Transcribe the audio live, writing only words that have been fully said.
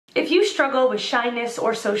If you struggle with shyness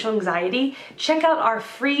or social anxiety, check out our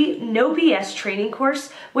free No BS training course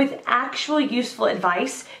with actual useful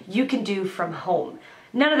advice you can do from home.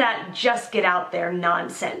 None of that just get out there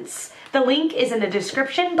nonsense. The link is in the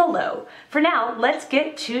description below. For now, let's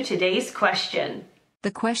get to today's question.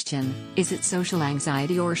 The question, is it social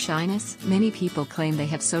anxiety or shyness? Many people claim they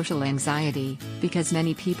have social anxiety, because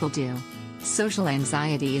many people do. Social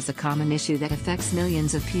anxiety is a common issue that affects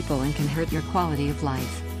millions of people and can hurt your quality of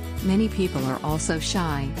life. Many people are also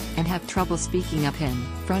shy, and have trouble speaking up in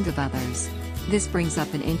front of others. This brings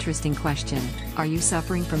up an interesting question. Are you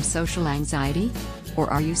suffering from social anxiety? Or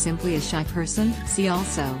are you simply a shy person? See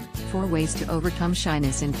also, 4 ways to overcome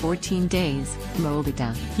shyness in 14 days,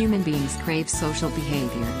 Moldita. Human beings crave social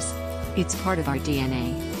behaviors. It's part of our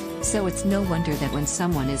DNA. So it's no wonder that when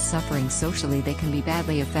someone is suffering socially they can be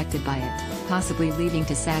badly affected by it, possibly leading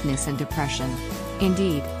to sadness and depression.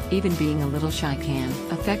 Indeed, even being a little shy can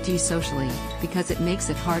affect you socially, because it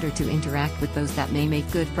makes it harder to interact with those that may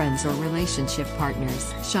make good friends or relationship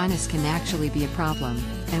partners. Shyness can actually be a problem,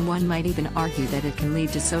 and one might even argue that it can lead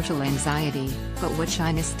to social anxiety, but what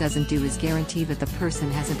shyness doesn't do is guarantee that the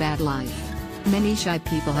person has a bad life. Many shy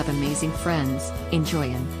people have amazing friends,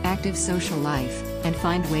 enjoy an active social life, and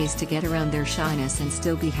find ways to get around their shyness and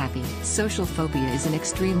still be happy. Social phobia is an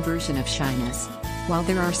extreme version of shyness. While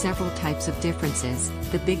there are several types of differences,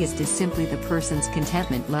 the biggest is simply the person's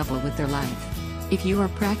contentment level with their life. If you are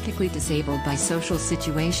practically disabled by social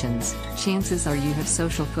situations, chances are you have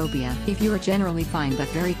social phobia. If you are generally fine but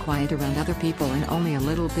very quiet around other people and only a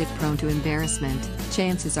little bit prone to embarrassment,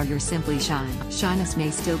 chances are you're simply shy. Shyness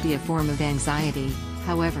may still be a form of anxiety,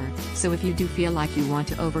 however, so if you do feel like you want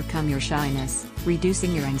to overcome your shyness,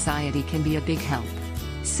 reducing your anxiety can be a big help.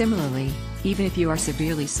 Similarly, even if you are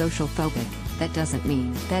severely social phobic, that doesn't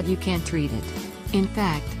mean that you can't treat it. In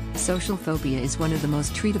fact, social phobia is one of the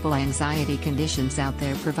most treatable anxiety conditions out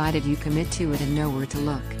there, provided you commit to it and know where to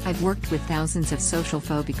look. I've worked with thousands of social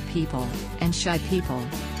phobic people, and shy people,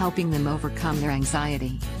 helping them overcome their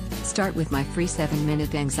anxiety. Start with my free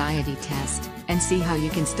 7-minute anxiety test, and see how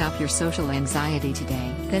you can stop your social anxiety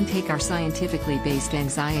today. Then take our scientifically based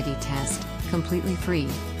anxiety test, completely free,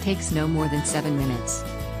 takes no more than 7 minutes.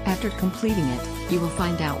 After completing it, you will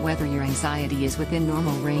find out whether your anxiety is within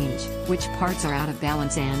normal range, which parts are out of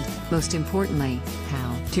balance and, most importantly,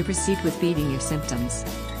 how to proceed with beating your symptoms.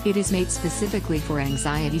 It is made specifically for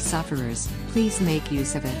anxiety sufferers. Please make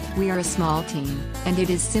use of it. We are a small team, and it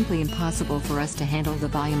is simply impossible for us to handle the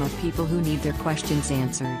volume of people who need their questions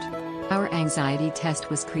answered. Our anxiety test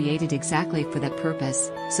was created exactly for that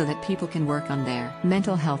purpose, so that people can work on their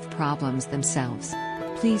mental health problems themselves.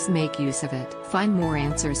 Please make use of it. Find more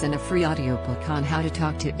answers and a free audiobook on how to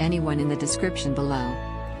talk to anyone in the description below.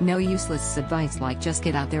 No useless advice like just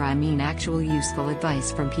get out there. I mean actual useful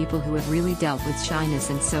advice from people who have really dealt with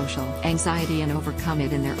shyness and social anxiety and overcome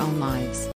it in their own lives.